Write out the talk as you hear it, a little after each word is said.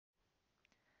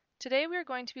Today we are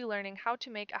going to be learning how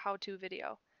to make a how-to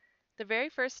video. The very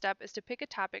first step is to pick a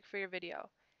topic for your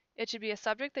video. It should be a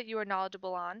subject that you are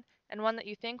knowledgeable on and one that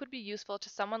you think would be useful to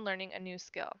someone learning a new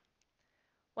skill.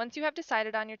 Once you have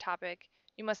decided on your topic,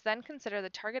 you must then consider the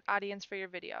target audience for your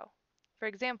video. For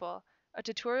example, a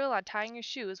tutorial on tying your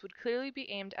shoes would clearly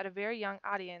be aimed at a very young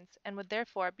audience and would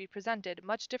therefore be presented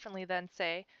much differently than,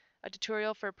 say, a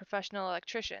tutorial for professional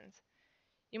electricians.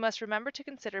 You must remember to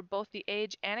consider both the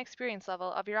age and experience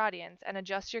level of your audience and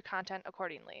adjust your content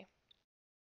accordingly.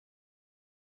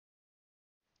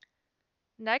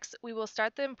 Next, we will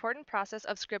start the important process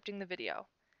of scripting the video.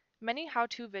 Many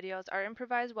how-to videos are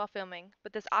improvised while filming,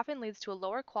 but this often leads to a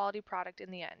lower quality product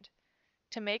in the end.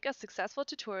 To make a successful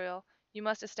tutorial, you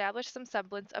must establish some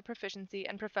semblance of proficiency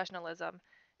and professionalism,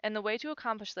 and the way to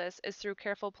accomplish this is through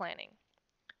careful planning.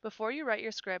 Before you write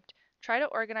your script, try to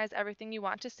organize everything you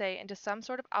want to say into some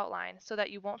sort of outline so that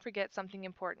you won't forget something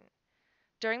important.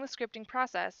 During the scripting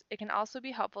process, it can also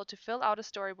be helpful to fill out a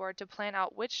storyboard to plan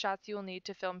out which shots you will need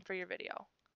to film for your video.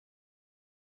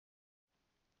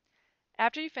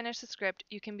 After you finish the script,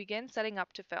 you can begin setting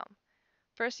up to film.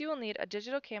 First, you will need a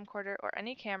digital camcorder or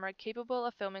any camera capable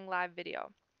of filming live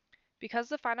video. Because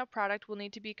the final product will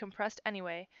need to be compressed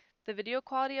anyway, the video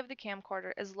quality of the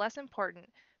camcorder is less important,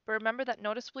 but remember that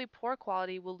noticeably poor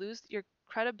quality will lose your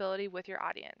credibility with your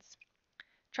audience.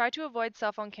 Try to avoid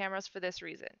cell phone cameras for this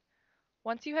reason.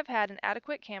 Once you have had an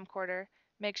adequate camcorder,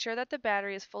 make sure that the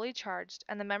battery is fully charged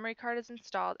and the memory card is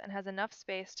installed and has enough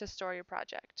space to store your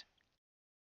project.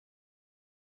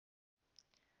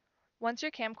 Once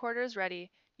your camcorder is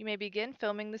ready, you may begin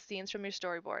filming the scenes from your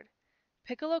storyboard.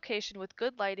 Pick a location with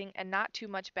good lighting and not too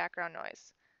much background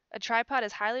noise. A tripod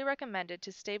is highly recommended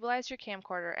to stabilize your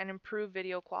camcorder and improve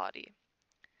video quality.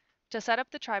 To set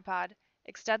up the tripod,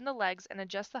 extend the legs and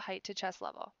adjust the height to chest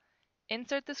level.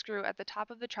 Insert the screw at the top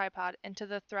of the tripod into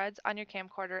the threads on your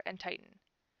camcorder and tighten.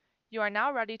 You are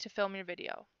now ready to film your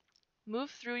video.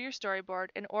 Move through your storyboard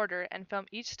in order and film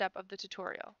each step of the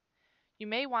tutorial. You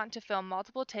may want to film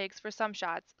multiple takes for some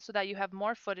shots so that you have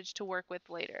more footage to work with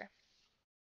later.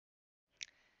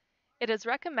 It is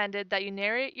recommended that you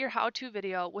narrate your how-to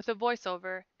video with a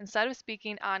voiceover instead of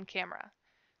speaking on camera.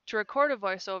 To record a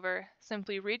voiceover,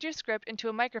 simply read your script into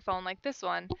a microphone like this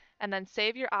one, and then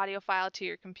save your audio file to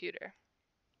your computer.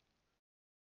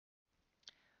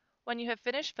 When you have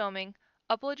finished filming,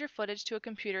 upload your footage to a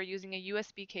computer using a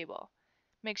USB cable.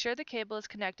 Make sure the cable is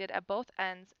connected at both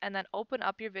ends and then open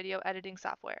up your video editing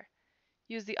software.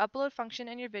 Use the upload function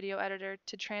in your video editor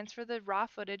to transfer the raw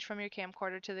footage from your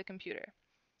camcorder to the computer.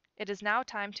 It is now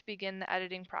time to begin the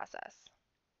editing process.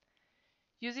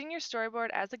 Using your storyboard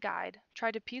as a guide,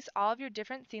 try to piece all of your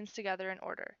different scenes together in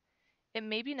order. It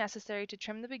may be necessary to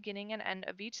trim the beginning and end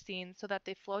of each scene so that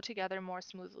they flow together more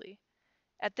smoothly.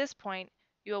 At this point,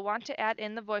 you will want to add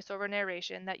in the voiceover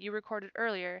narration that you recorded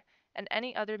earlier and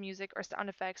any other music or sound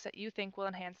effects that you think will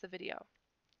enhance the video.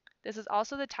 This is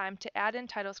also the time to add in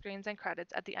title screens and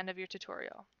credits at the end of your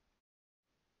tutorial.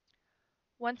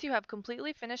 Once you have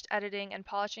completely finished editing and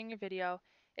polishing your video,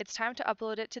 it's time to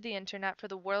upload it to the internet for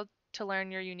the world to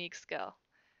learn your unique skill.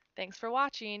 Thanks for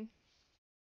watching!